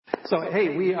So,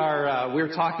 hey,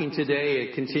 we're talking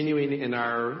today, continuing in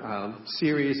our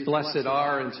series, Blessed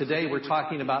Are, and today we're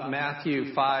talking about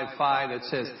Matthew 5:5 that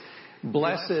says,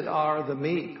 Blessed are the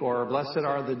meek, or blessed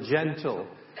are the gentle,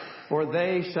 for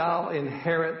they shall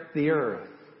inherit the earth.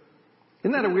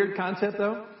 Isn't that a weird concept,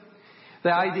 though?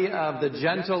 The idea of the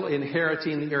gentle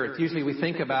inheriting the earth. Usually we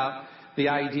think about the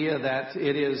idea that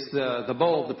it is the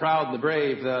bold, the proud, the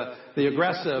brave, the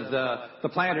aggressive, the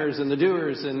planners and the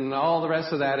doers and all the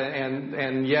rest of that.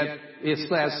 And yet,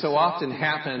 it's, as so often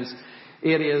happens,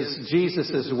 it is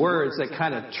Jesus' words that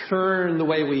kind of turn the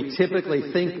way we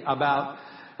typically think about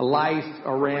life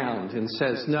around and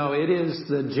says, no, it is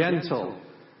the gentle,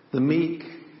 the meek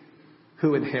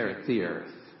who inherit the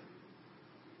earth.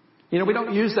 You know, we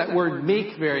don't use that word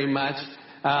meek very much.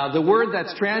 The word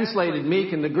that's translated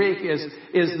meek in the Greek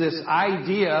is this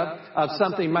idea of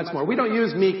something much more. We don't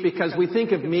use meek because we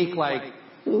think of meek like,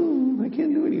 I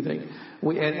can't do anything.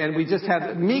 We just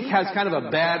have, meek has kind of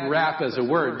a bad rap as a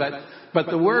word,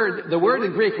 but the word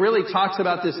in Greek really talks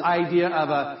about this idea of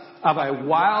a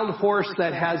wild horse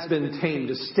that has been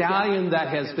tamed. A stallion that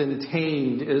has been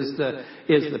tamed is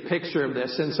the picture of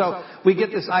this. And so we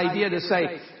get this idea to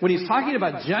say, when he's talking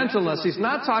about gentleness, he's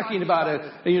not talking about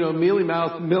a mealy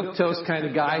mouth, milquetoast kind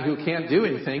of guy who can't do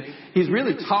anything. He's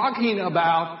really talking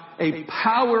about a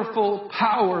powerful,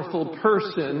 powerful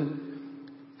person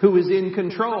who is in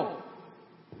control.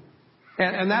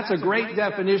 And that's a great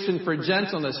definition for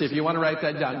gentleness, if you want to write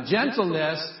that down.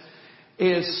 Gentleness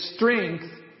is strength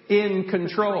in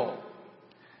control.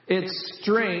 It's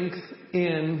strength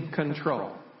in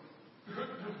control.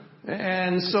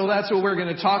 And so that's what we're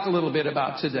going to talk a little bit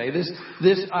about today.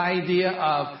 This idea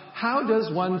of how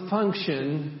does one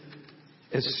function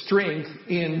as strength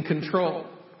in control.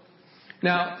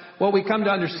 Now, what we come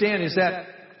to understand is that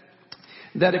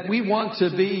if we want to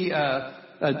be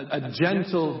a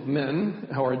gentleman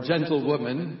or a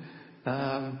gentlewoman,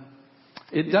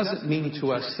 it doesn't mean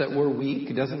to us that we're weak.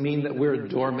 It doesn't mean that we're a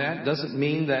doormat. It doesn't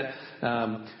mean that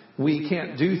we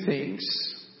can't do things.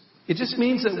 It just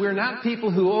means that we're not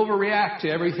people who overreact to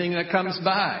everything that comes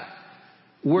by.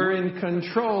 We're in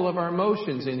control of our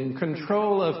emotions and in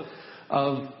control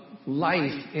of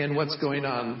life and what's going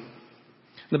on.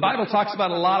 The Bible talks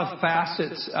about a lot of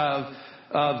facets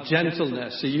of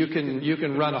gentleness. So you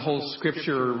can run a whole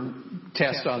scripture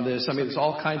test on this. I mean, there's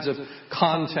all kinds of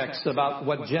context about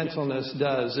what gentleness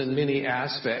does in many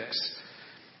aspects.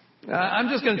 I'm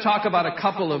just going to talk about a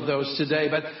couple of those today.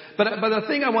 But the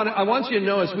thing I want you to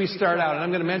know as we start out, and I'm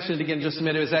going to mention it again in just a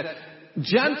minute, is that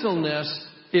gentleness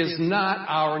is not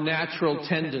our natural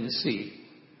tendency.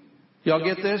 Y'all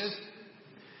get this?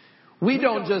 We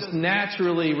don't just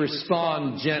naturally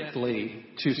respond gently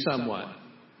to someone.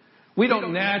 We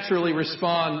don't naturally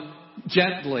respond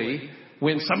gently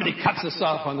when somebody cuts us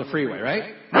off on the freeway,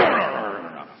 right?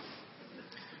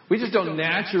 We just don't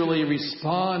naturally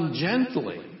respond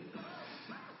gently.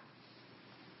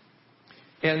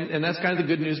 And that's kind of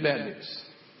the good news, bad news.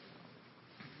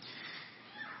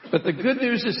 But the good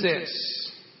news is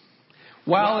this.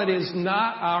 While it is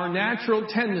not our natural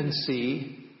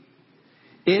tendency,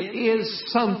 it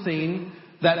is something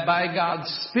that by God's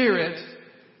Spirit,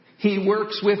 He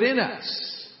works within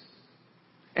us.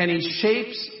 And He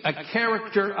shapes a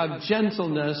character of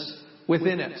gentleness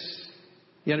within us.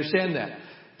 You understand that?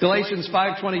 Galatians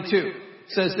 5:22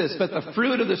 says this, but the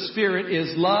fruit of the Spirit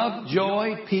is love,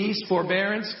 joy, peace,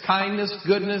 forbearance, kindness,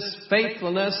 goodness,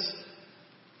 faithfulness.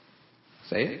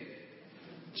 Say it.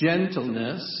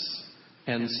 Gentleness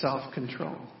and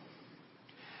self-control.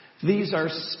 These are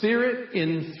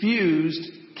Spirit-infused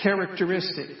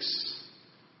characteristics.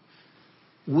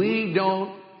 We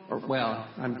don't,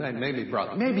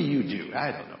 maybe you do,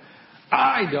 I don't know.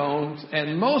 I don't,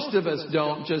 and most of us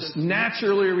don't just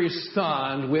naturally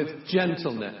respond with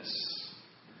gentleness.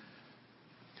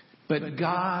 But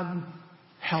God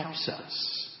helps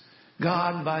us.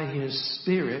 God, by His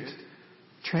Spirit,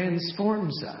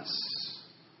 transforms us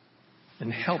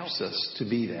and helps us to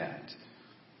be that.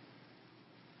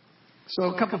 So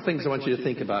a couple of things I want you to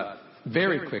think about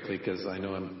very quickly because I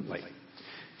know I'm late.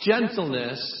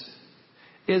 Gentleness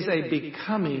is a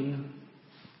becoming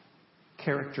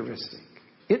characteristic.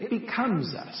 It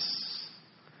becomes us.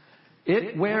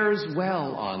 It wears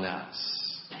well on us.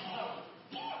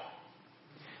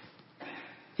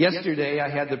 Yesterday, I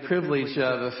had the privilege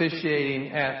of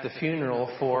officiating at the funeral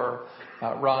for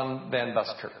Ron Van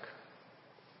Buskirk,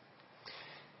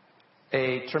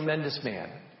 a tremendous man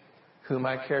whom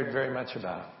I cared very much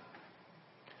about.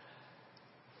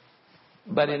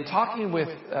 But in talking with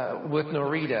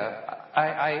Norita,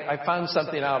 I found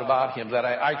something out about him that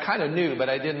I kind of knew, but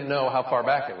I didn't know how far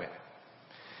back it went.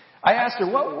 I asked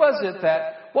her, what was it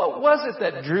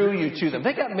that drew you to them?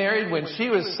 They got married when she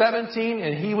was 17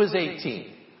 and he was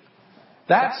 18.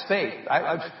 That's faith.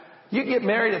 You get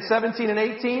married at 17 and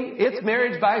 18, it's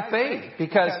marriage by faith,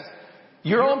 because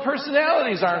your own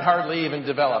personalities aren't hardly even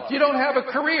developed. You don't have a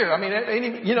career. I mean,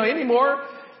 anymore,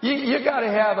 you got to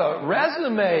have a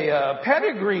resume, a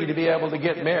pedigree to be able to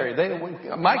get married.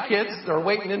 My kids are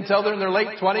waiting until they're in their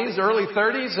late 20s, early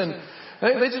 30s, and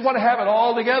they just want to have it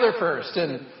all together first.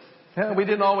 And we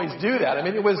didn't always do that. I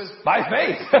mean, it was by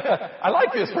faith. I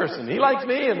like this person. He likes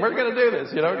me, and we're going to do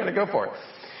this. We're going to go for it.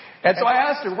 And so I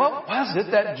asked her, what was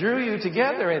it that drew you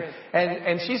together?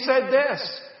 And she said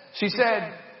this. She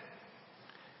said,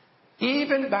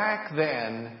 even back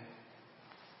then,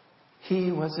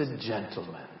 he was a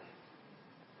gentleman.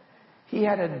 He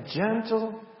had a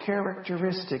gentle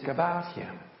characteristic about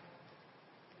him.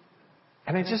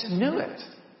 And I just knew it.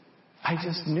 I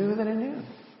just knew that I knew.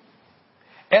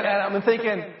 And I'm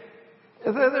thinking,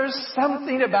 there's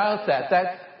something about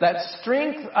that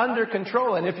strength under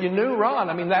control. And if you knew Ron,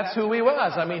 I mean, that's who he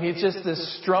was. I mean, he's just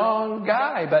this strong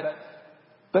guy, but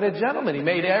a gentleman. He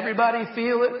made everybody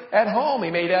feel at home.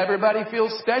 He made everybody feel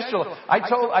special. I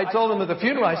told him at the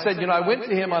funeral, I said, I went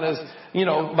to him on his,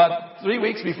 about 3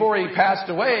 weeks before he passed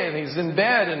away, and he's in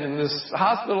bed and in this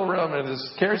hospital room and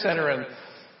this care center,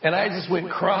 and I just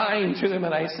went crying to him,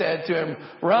 and I said to him,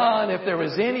 Ron, if there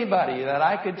was anybody that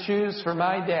I could choose for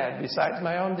my dad besides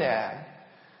my own dad,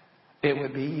 it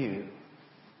would be you.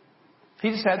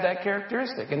 He just had that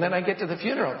characteristic. And then I get to the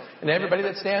funeral, and everybody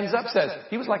that stands up says,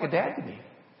 he was like a dad to me.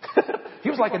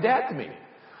 He was like a dad to me.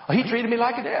 He treated me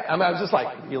like a dad. I was just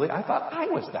like, really? I thought I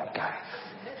was that guy.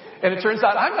 And it turns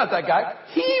out I'm not that guy.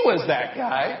 He was that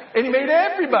guy. And he made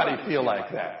everybody feel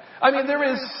like that. I mean, there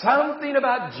is something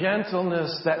about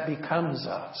gentleness that becomes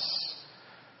us.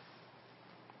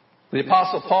 The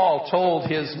Apostle Paul told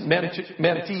his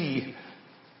mentee,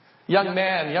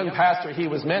 young pastor he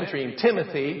was mentoring,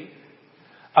 Timothy,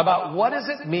 about what does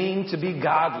it mean to be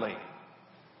godly.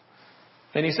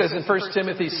 And he says in 1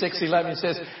 Timothy 6:11, he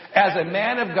says, as a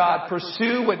man of God,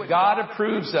 pursue what God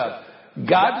approves of.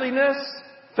 Godliness,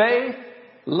 faith,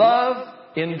 love,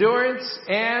 endurance,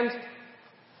 and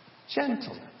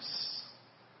gentleness.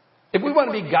 If we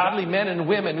want to be godly men and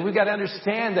women, we've got to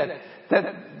understand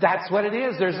that's what it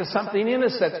is. There's something in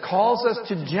us that calls us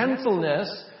to gentleness.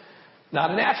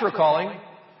 Not a natural calling.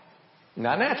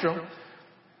 Not natural.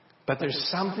 But there's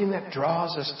something that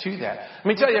draws us to that. Let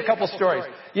me tell you a couple stories.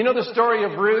 You know the story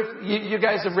of Ruth? You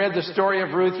guys have read the story of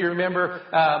Ruth. You remember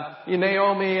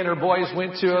Naomi and her boys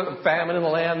went to a famine in the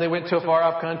land. They went to a far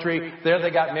off country. There they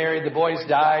got married. The boys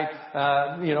died.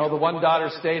 The one daughter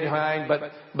stayed behind.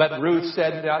 But Ruth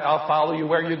said, I'll follow you.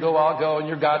 Where you go, I'll go. And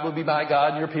your God will be my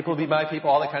God. And your people will be my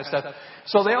people. All that kind of stuff.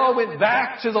 So they all went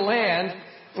back to the land.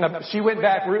 She went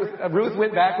back. Ruth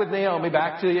went back with Naomi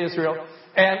back to Israel.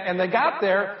 And they got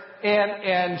there.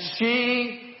 And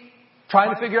she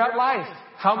trying to figure out life.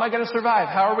 How am I going to survive?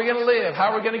 How are we going to live?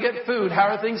 How are we going to get food? How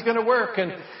are things going to work?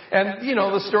 And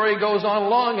the story goes on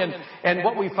along. And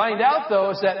what we find out,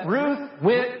 though, is that Ruth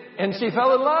went and she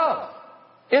fell in love.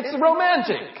 It's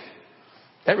romantic.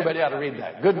 Everybody ought to read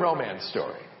that. Good romance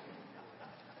story.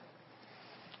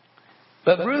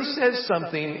 But Ruth says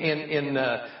something in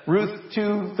Ruth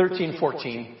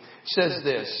 2:13-14. Says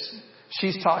this.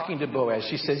 She's talking to Boaz.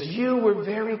 She says, you were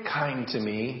very kind to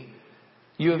me.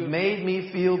 You have made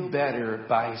me feel better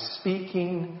by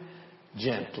speaking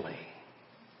gently.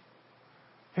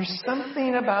 There's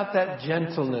something about that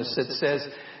gentleness that says,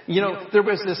 there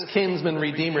was this kinsman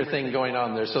redeemer thing going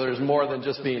on there. So there's more than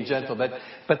just being gentle.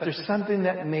 But there's something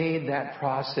that made that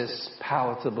process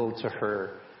palatable to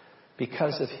her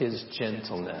because of his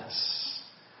gentleness.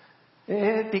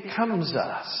 It becomes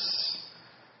us.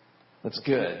 That's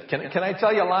good. Can I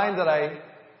tell you a line that I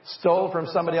stole from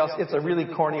somebody else? It's a really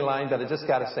corny line, but I just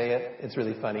got to say it. It's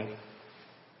really funny.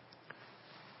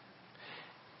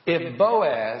 If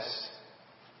Boaz,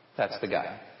 that's the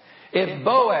guy. If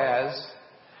Boaz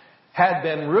had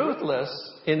been ruthless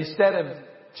instead of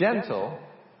gentle,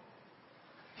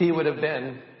 he would have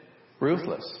been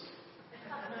ruthless.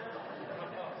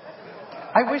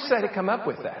 I wish I'd have come up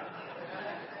with that.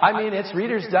 I mean, it's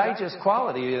Reader's Digest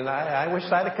quality, and I wish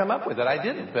I'd have come up with it. I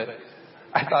didn't, but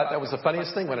I thought that was the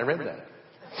funniest thing when I read that.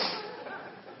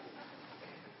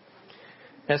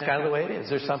 That's kind of the way it is.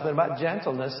 There's something about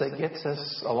gentleness that gets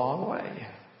us a long way.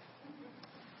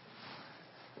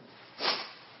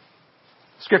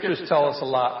 Scriptures tell us a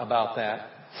lot about that.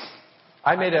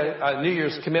 I made a New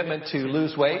Year's commitment to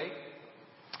lose weight.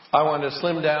 I wanted to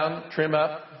slim down, trim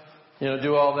up,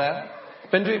 do all that.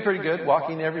 Been doing pretty good,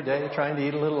 walking every day, trying to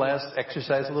eat a little less,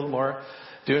 exercise a little more.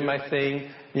 doing my thing,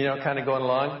 kind of going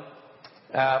along.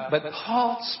 But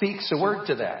Paul speaks a word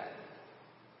to that.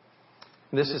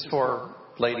 This is for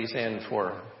ladies and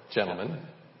for gentlemen.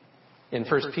 In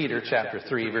 1 Peter chapter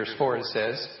 3, verse 4, it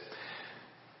says,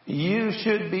 "You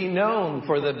should be known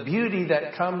for the beauty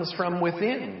that comes from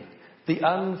within, the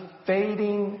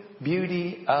unfading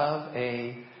beauty of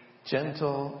a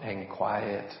gentle and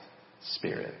quiet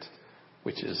spirit,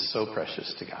 which is so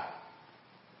precious to God."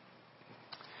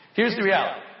 Here's the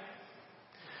reality.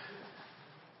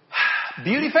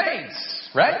 Beauty fades,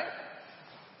 right?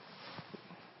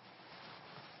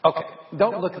 Okay,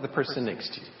 don't look at the person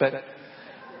next to you,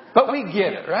 but we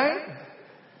get it, right?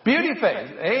 Beauty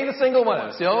fades. Ain't a single one of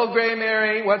us. The old gray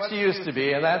Mary, what she used to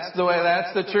be, and that's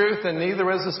the truth, and neither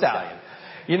was the stallion.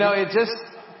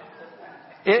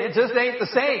 It just ain't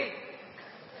the same.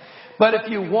 But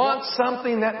if you want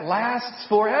something that lasts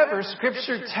forever,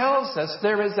 Scripture tells us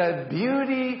there is a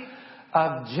beauty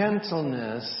of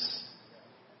gentleness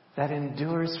that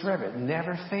endures forever. It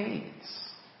never fades.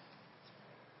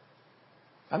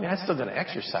 I'm still going to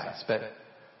exercise, but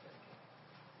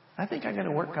I think I'm going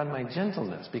to work on my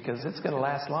gentleness because it's going to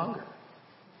last longer.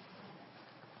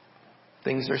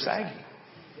 Things are saggy.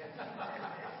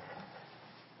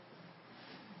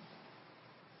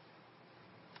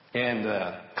 And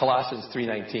Colossians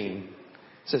 3:19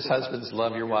 says, "Husbands,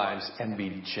 love your wives and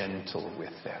be gentle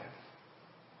with them."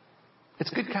 It's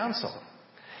good counsel.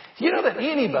 You know that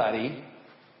anybody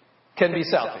can be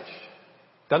selfish.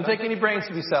 Doesn't take any brains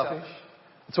to be selfish.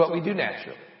 It's what we do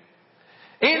naturally.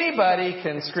 Anybody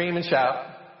can scream and shout.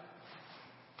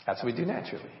 That's what we do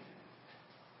naturally.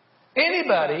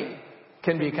 Anybody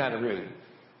can be kind of rude.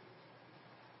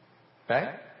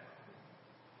 Right?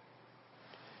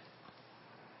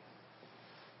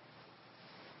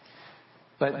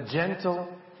 But gentle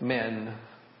men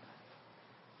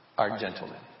are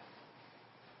gentlemen.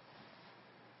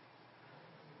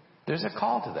 There's a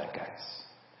call to that, guys.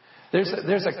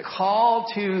 There's a call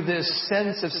to this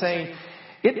sense of saying,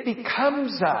 it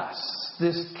becomes us,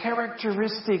 this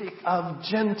characteristic of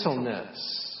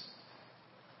gentleness.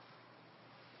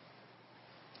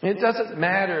 It doesn't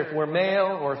matter if we're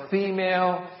male or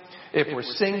female, if we're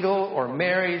single or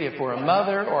married, if we're a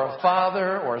mother or a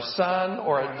father or a son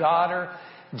or a daughter.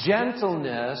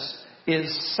 Gentleness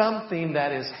is something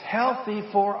that is healthy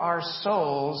for our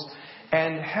souls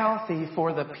and healthy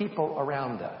for the people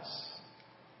around us.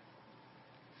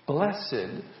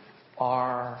 Blessed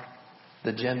are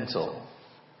the gentle.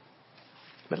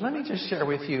 But let me just share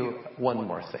with you one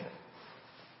more thing.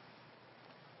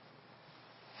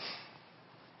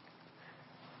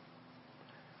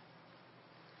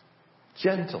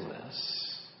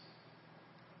 Gentleness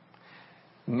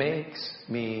makes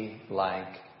me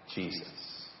like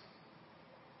Jesus.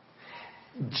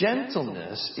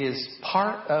 Gentleness is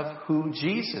part of who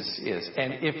Jesus is.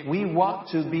 And if we want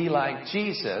to be like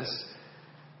Jesus,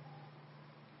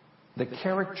 the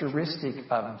characteristic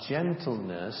of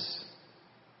gentleness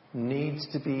needs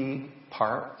to be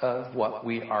part of what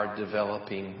we are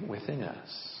developing within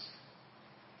us.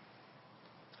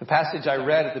 The passage I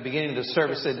read at the beginning of the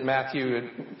service in Matthew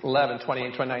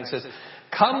 11:28-29 says,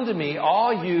 "Come to me,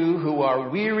 all you who are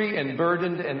weary and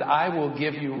burdened, and I will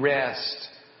give you rest.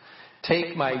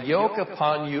 Take my yoke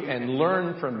upon you and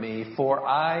learn from me, for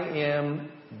I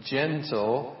am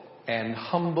gentle and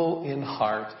humble in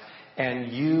heart,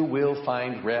 and you will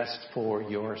find rest for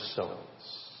your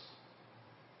souls."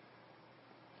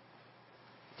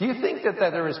 Do you think that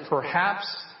there is perhaps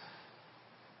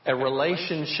a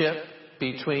relationship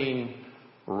between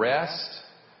rest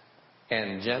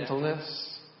and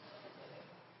gentleness?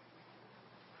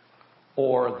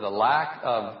 Or the lack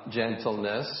of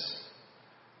gentleness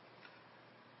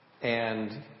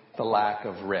and the lack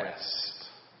of rest?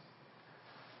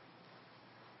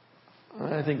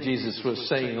 I think Jesus was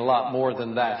saying a lot more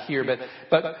than that here,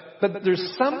 but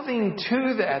there's something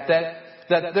to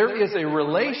that there is a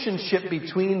relationship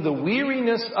between the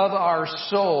weariness of our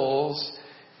souls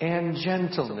and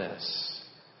gentleness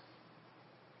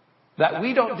that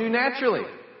we don't do naturally.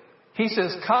 He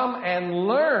says, "Come and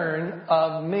learn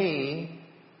of me,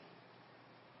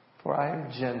 for I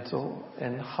am gentle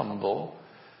and humble,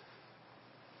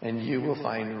 and you will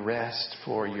find rest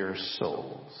for your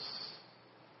souls."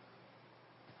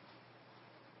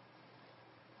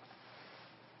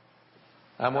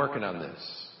 I'm working on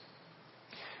this.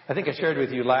 I think I shared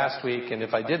with you last week, and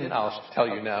if I didn't, I'll tell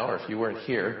you now, or if you weren't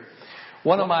here.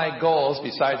 One of my goals,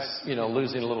 besides,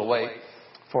 losing a little weight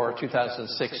for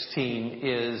 2016,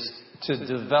 is to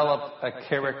develop a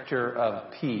character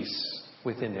of peace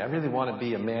within me. I really want to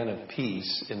be a man of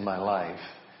peace in my life.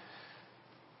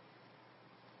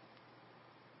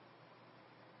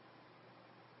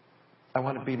 I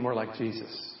want to be more like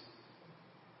Jesus.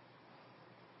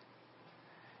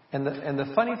 And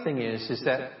the funny thing is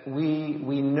that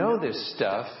we know this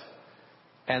stuff,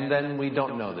 and then we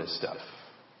don't know this stuff.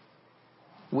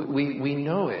 We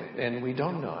know it, and we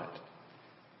don't know it.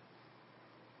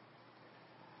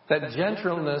 That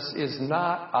gentleness is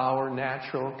not our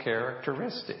natural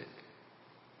characteristic.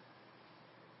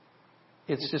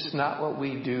 It's just not what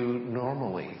we do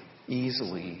normally,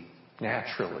 easily,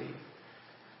 naturally.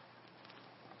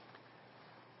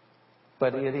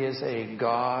 But it is a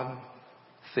God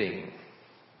thing.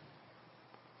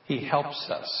 He helps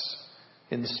us,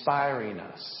 inspiring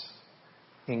us,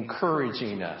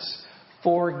 encouraging us,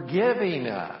 forgiving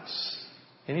us.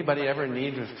 Anybody ever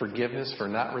need forgiveness for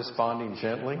not responding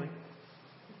gently?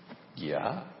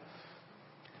 Yeah.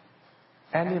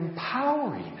 And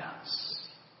empowering us.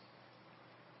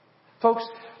 Folks,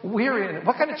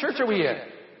 what kind of church are we in?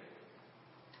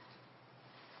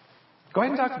 Go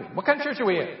ahead and talk to me. What kind of church are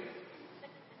we in?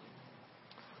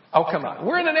 Oh, come on.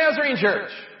 We're in a Nazarene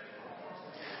church.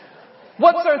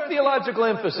 What's our theological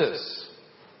emphasis?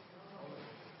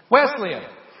 Wesleyan.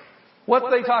 What do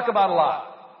they talk about a lot?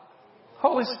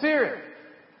 Holy Spirit.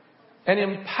 An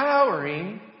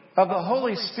empowering of the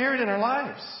Holy Spirit in our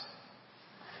lives.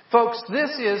 Folks,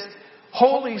 this is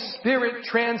Holy Spirit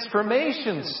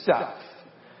transformation stuff.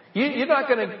 We're not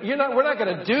going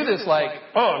to do this like,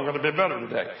 oh, I'm going to be better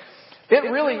today. It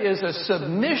really is a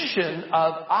submission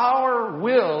of our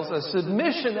wills, a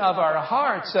submission of our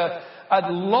hearts, a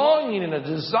longing and a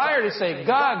desire to say,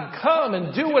 God, come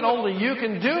and do what only you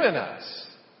can do in us.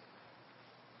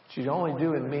 What you only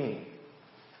do in me.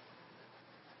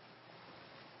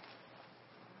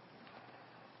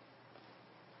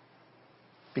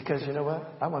 Because you know what?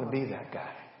 I want to be that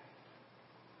guy.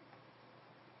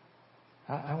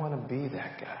 I want to be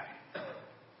that guy.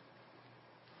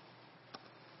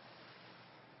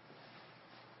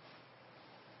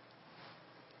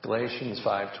 Galatians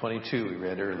 5:22 we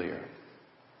read earlier.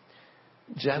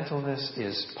 Gentleness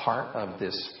is part of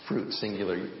this fruit,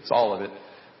 singular. It's all of it,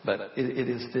 but it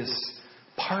is this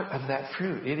part of that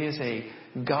fruit. It is a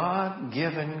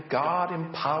God-given,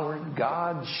 God-empowered,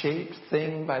 God-shaped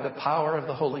thing by the power of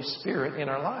the Holy Spirit in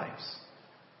our lives.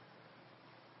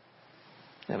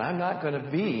 And I'm not going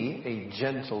to be a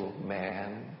gentle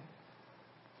man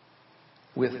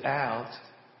without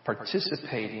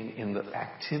participating in the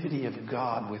activity of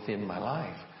God within my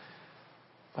life.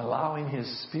 Allowing His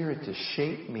Spirit to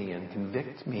shape me and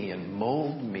convict me and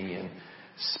mold me and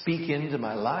speak into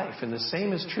my life. And the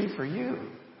same is true for you.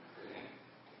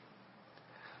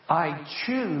 I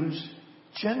choose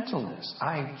gentleness.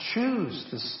 I choose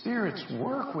the Spirit's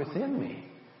work within me.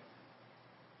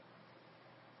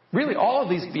 Really, all of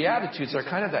these Beatitudes are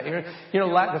kind of that. You know,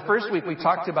 the first week we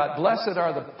talked about blessed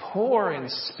are the poor in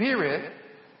spirit.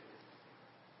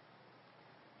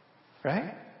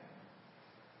 Right?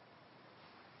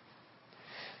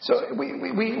 So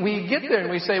we get there and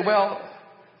we say, well,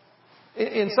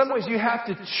 in some ways you have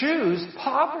to choose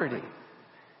poverty.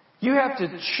 You have to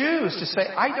choose to say,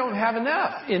 I don't have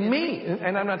enough in me.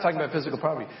 And I'm not talking about physical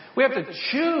poverty. We have to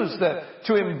choose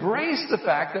to embrace the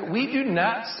fact that we do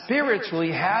not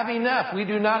spiritually have enough. We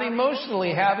do not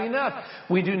emotionally have enough.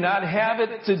 We do not have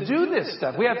it to do this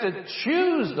stuff. We have to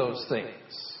choose those things.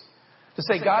 To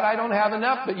say, God, I don't have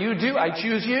enough, but you do. I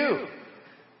choose you.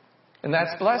 And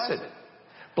that's blessed.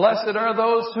 Blessed are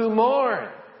those who mourn,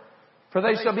 for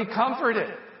they shall be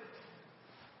comforted.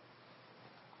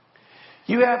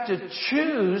 You have to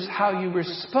choose how you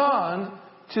respond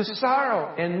to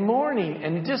sorrow and mourning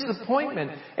and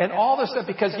disappointment and all this stuff.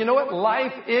 Because you know what?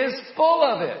 Life is full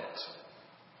of it.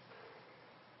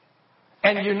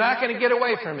 And you're not going to get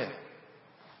away from it.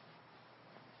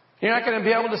 You're not going to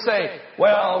be able to say,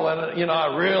 well, when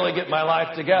I really get my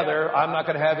life together, I'm not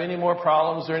going to have any more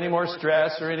problems or any more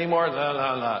stress or any more...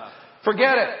 No.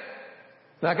 Forget it.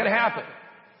 It's not going to happen.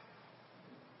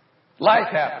 Life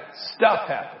happens. Stuff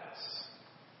happens.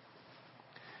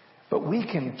 But we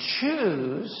can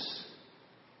choose.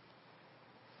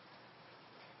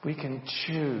 We can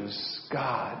choose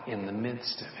God in the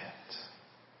midst of it.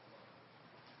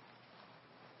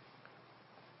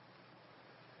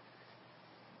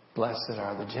 Blessed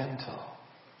are the gentle.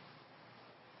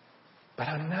 But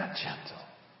I'm not gentle.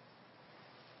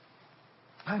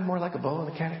 I'm more like a bull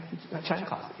in a china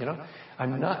closet,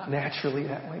 I'm not naturally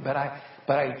that way. But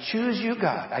I choose you,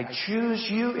 God. I choose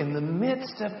you in the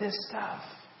midst of this stuff.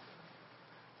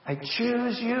 I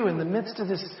choose you in the midst of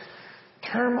this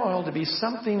turmoil to be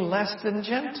something less than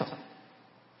gentle.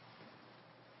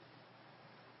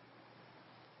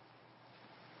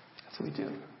 That's what we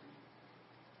do.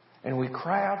 And we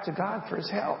cry out to God for His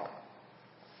help.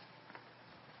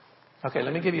 Okay,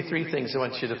 let me give you 3 things I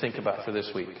want you to think about for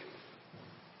this week.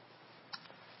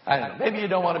 I don't know. Maybe you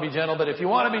don't want to be gentle, but if you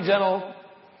want to be gentle,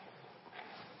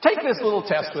 take this little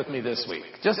test with me this week.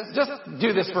 Just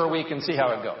do this for a week and see how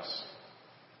it goes.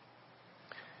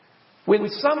 When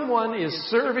someone is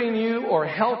serving you or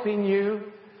helping you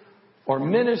or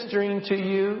ministering to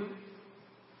you,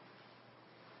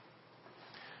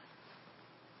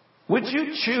 would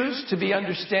you choose to be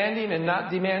understanding and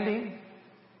not demanding?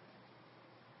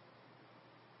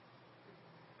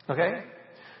 Okay?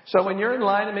 So when you're in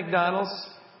line at McDonald's,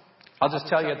 I'll just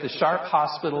tell you at the Sharp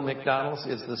Hospital, McDonald's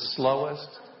is the slowest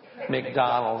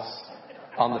McDonald's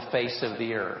on the face of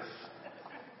the earth.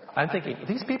 I'm thinking,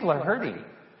 these people are hurting,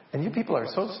 and you people are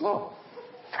so slow.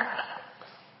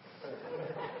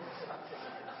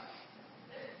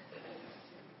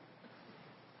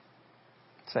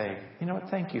 Say, you know what,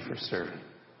 thank you for serving.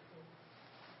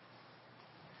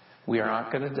 We are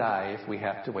not going to die if we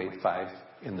have to wait 5,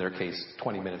 in their case,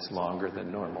 20 minutes longer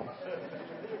than normal.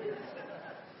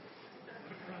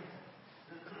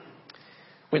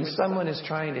 When someone is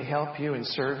trying to help you and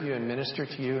serve you and minister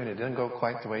to you and it doesn't go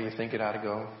quite the way you think it ought to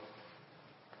go,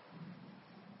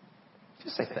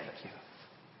 just say thank you.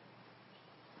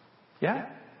 Yeah?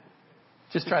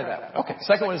 Just try that one. Okay,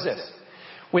 second one is this.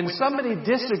 When somebody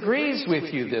disagrees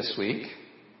with you this week,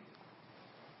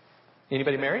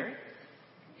 anybody married?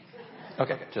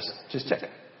 Okay, just check it.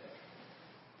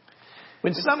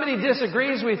 When somebody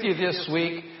disagrees with you this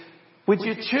week, would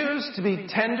you choose to be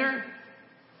tender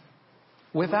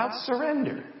without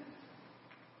surrender?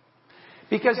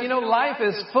 Because, life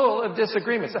is full of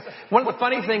disagreements. One of the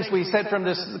funny things we said from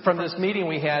this meeting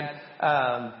we had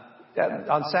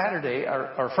on Saturday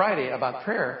or Friday about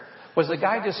prayer was the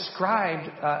guy described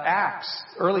Acts,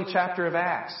 early chapter of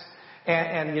Acts.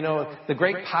 And the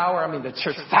great power, the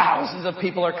church, thousands of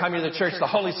people are coming to the church. The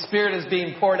Holy Spirit is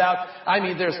being poured out.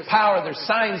 There's power, there's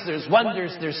signs, there's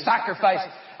wonders, there's sacrifice.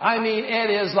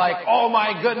 It is like, oh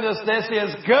my goodness, this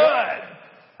is good.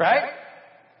 Right?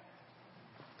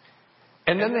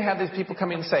 And then they have these people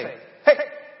come in and say, hey,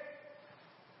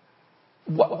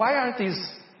 why aren't these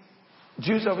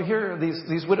Jews over here,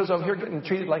 these widows over here getting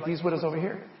treated like these widows over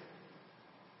here?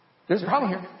 There's a problem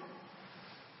here.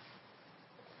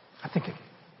 I'm thinking,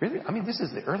 really? This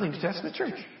is the early New Testament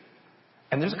church.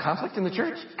 And there's a conflict in the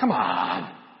church? Come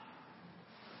on.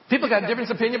 People got a different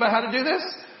opinion about how to do this?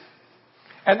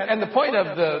 And the point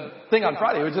of the thing on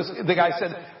Friday was just, the guy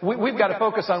said, we've got to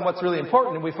focus on what's really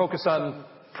important, and we focus on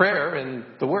prayer and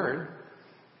the Word.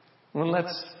 Well,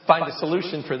 let's find a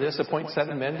solution for this, appoint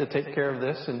 7 men to take care of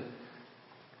this.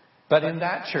 But in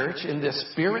that church, in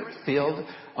this Spirit-filled,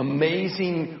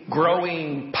 amazing,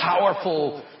 growing,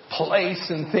 powerful place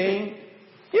and thing,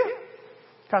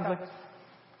 conflict.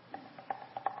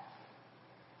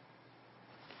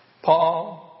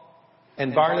 Paul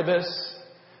and Barnabas,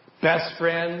 best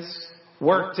friends,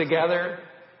 work together,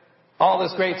 all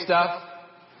this great stuff.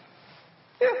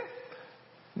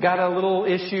 Got a little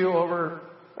issue over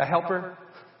a helper,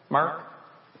 Mark.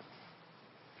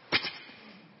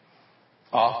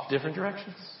 Off different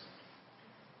directions.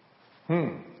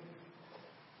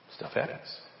 Stuff happens.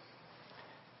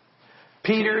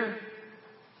 Peter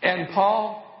and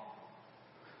Paul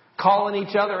calling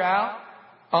each other out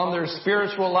on their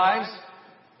spiritual lives.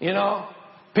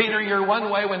 Peter, you're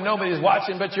one way when nobody's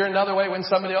watching, but you're another way when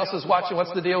somebody else is watching.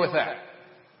 What's the deal with that?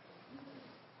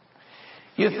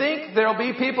 You think there'll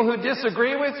be people who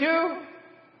disagree with you?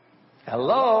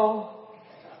 Hello?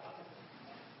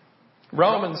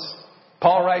 Romans,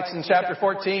 Paul writes in chapter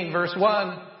 14, verse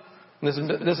 1. This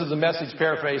is the Message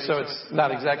paraphrase, so it's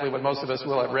not exactly what most of us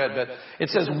will have read, but it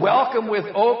says, welcome with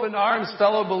open arms,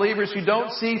 fellow believers who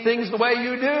don't see things the way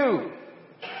you do.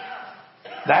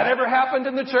 That ever happened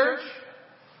in the church?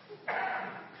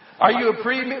 Are you a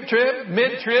pre-trib,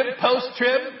 mid-trib,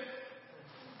 post-trib?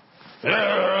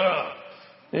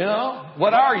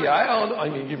 What are you?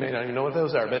 You may not even know what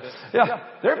those are, but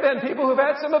there have been people who've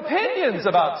had some opinions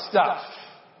about stuff.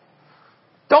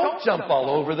 Don't jump all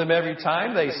over them every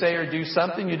time they say or do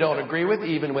something you don't agree with,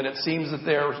 even when it seems that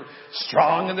they're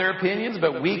strong in their opinions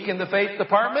but weak in the faith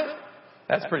department.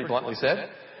 That's pretty bluntly said.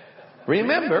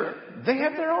 Remember, they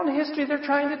have their own history they're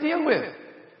trying to deal with.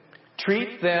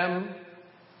 Treat them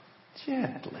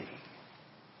gently.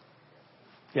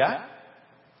 Yeah?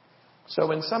 So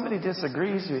when somebody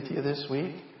disagrees with you this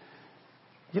week,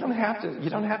 you don't have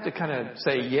to kind of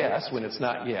say yes when it's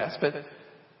not yes, but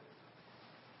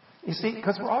you see,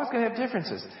 because we're always going to have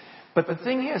differences. But the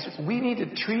thing is, we need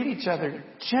to treat each other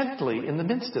gently in the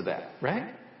midst of that,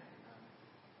 right?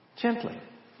 Gently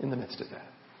in the midst of that.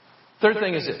 Third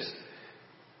thing is this.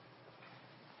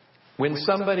 When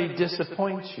somebody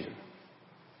disappoints you,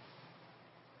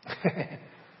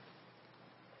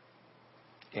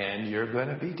 and you're going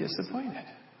to be disappointed,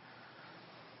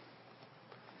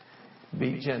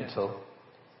 be gentle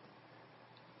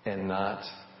and not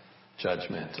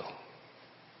judgmental.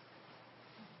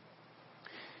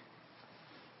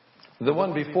 The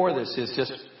one before this is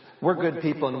just, we're good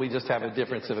people and we just have a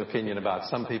difference of opinion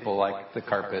about. Some people like the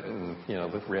carpet and,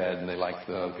 with red, and they like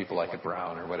the other people like it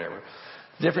brown or whatever.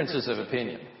 Differences of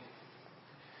opinion.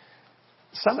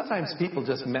 Sometimes people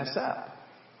just mess up.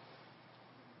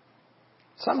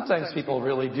 Sometimes people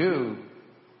really do.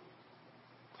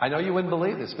 I know you wouldn't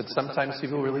believe this, but sometimes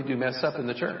people really do mess up in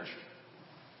the church.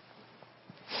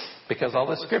 Because all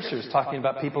the scripture is talking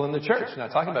about people in the church,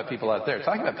 not talking about people out there,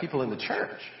 talking about people in the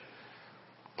church.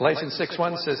 Galatians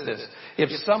 6:1 says this: if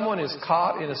someone is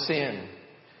caught in a sin,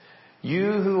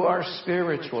 you who are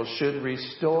spiritual should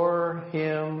restore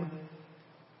him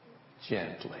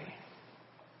gently.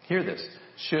 Hear this.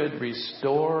 Should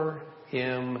restore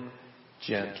him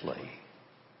gently.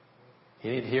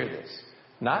 You need to hear this.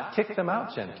 Not kick them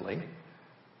out gently.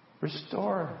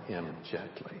 Restore him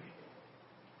gently.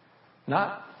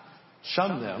 Not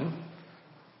shun them.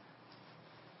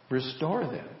 Restore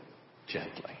them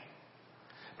gently.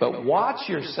 But watch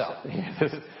yourself.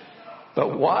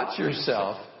 But watch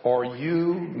yourself, or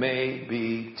you may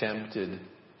be tempted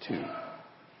too.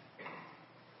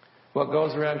 What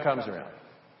goes around comes around.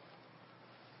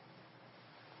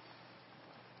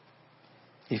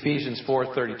 Ephesians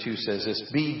 4:32 says this: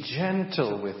 be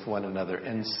gentle with one another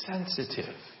and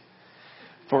sensitive.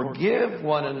 Forgive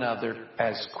one another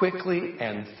as quickly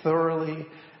and thoroughly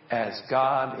as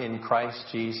God in Christ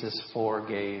Jesus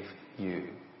forgave you.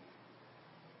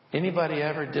 Anybody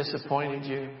ever disappointed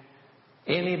you?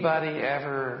 Anybody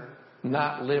ever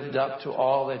not lived up to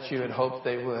all that you had hoped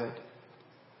they would?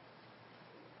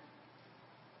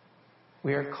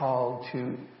 We are called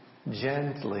to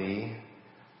gently,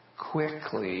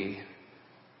 quickly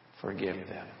forgive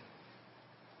them.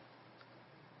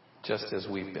 Just as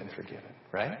we've been forgiven,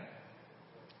 right?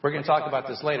 We're going to talk about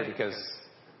this later because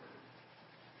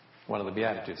one of the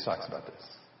Beatitudes talks about this.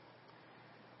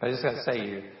 But I just got to say to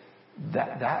you,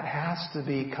 that has to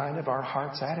be kind of our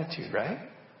heart's attitude, right?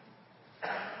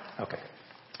 Okay.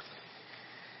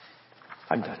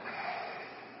 I'm done.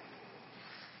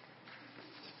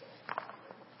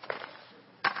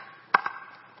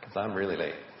 Because I'm really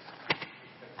late.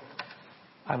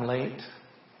 I'm late,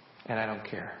 and I don't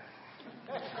care.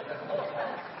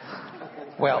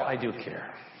 Well, I do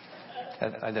care.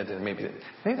 Maybe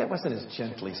that wasn't as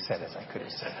gently said as I could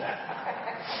have said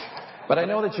that. But I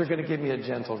know that you're going to give me a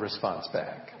gentle response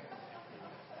back.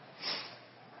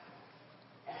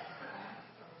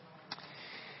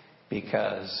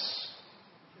 Because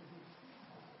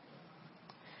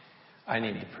I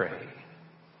need to pray.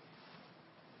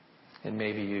 And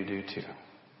maybe you do too.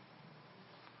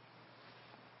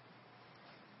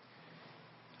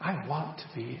 I want to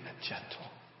be a gentle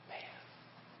man.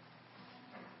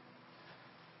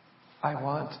 I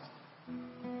want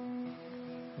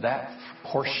that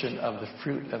portion of the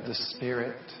fruit of the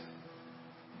Spirit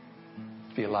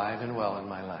to be alive and well in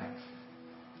my life.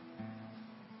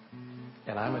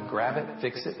 And I'm a grab it,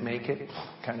 fix it, make it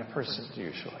kind of person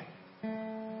usually.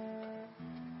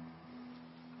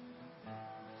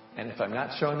 And if I'm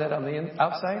not showing that on the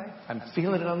outside, I'm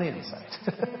feeling it on the inside.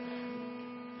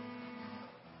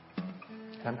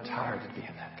 And I'm tired of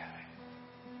being that guy.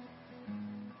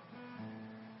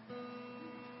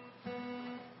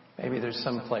 Maybe there's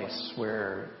some place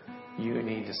where you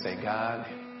need to say, God,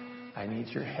 I need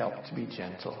your help to be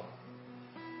gentle.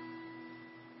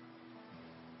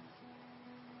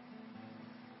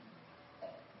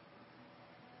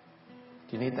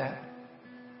 Do you need that?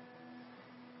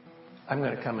 I'm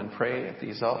going to come and pray at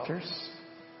these altars.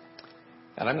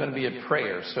 And I'm going to be a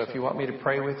prayer. So if you want me to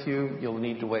pray with you, you'll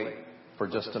need to wait for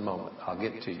just a moment. I'll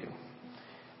get to you.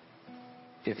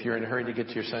 If you're in a hurry to get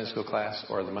to your Sunday school class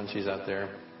or the munchies out there,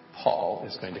 Paul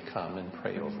is going to come and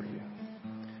pray over you.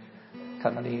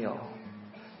 Come kneel.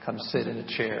 Come sit in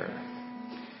a chair.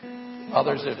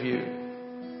 Others of you,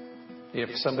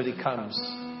 if somebody comes,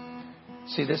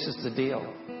 see, this is the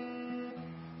deal.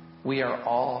 We are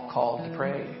all called to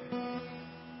pray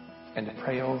and to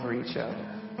pray over each other.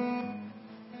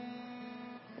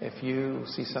 If you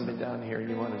see somebody down here and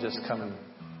you want to just come and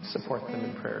support them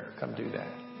in prayer, come do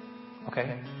that.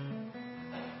 Okay?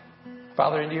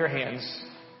 Father, into your hands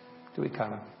do we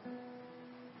come.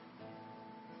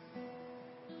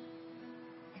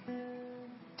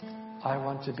 I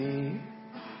want to be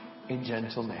a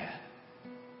gentle man.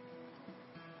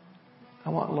 I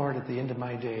want, Lord, at the end of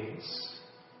my days,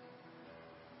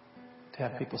 to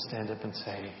have people stand up and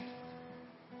say,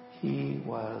 he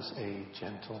was a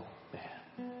gentle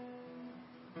man.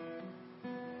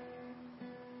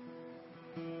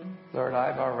 Lord,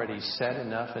 I've already said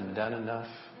enough and done enough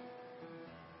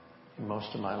in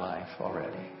most of my life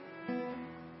already.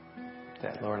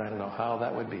 That, Lord, I don't know how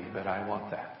that would be, but I want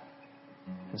that.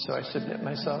 And so I submit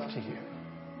myself to you.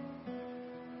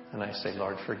 And I say,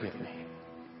 Lord, forgive me.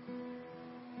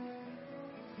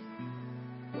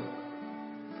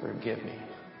 Forgive me.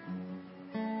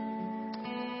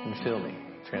 And fill me,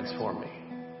 transform me,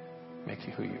 make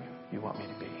you who you want me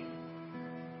to be.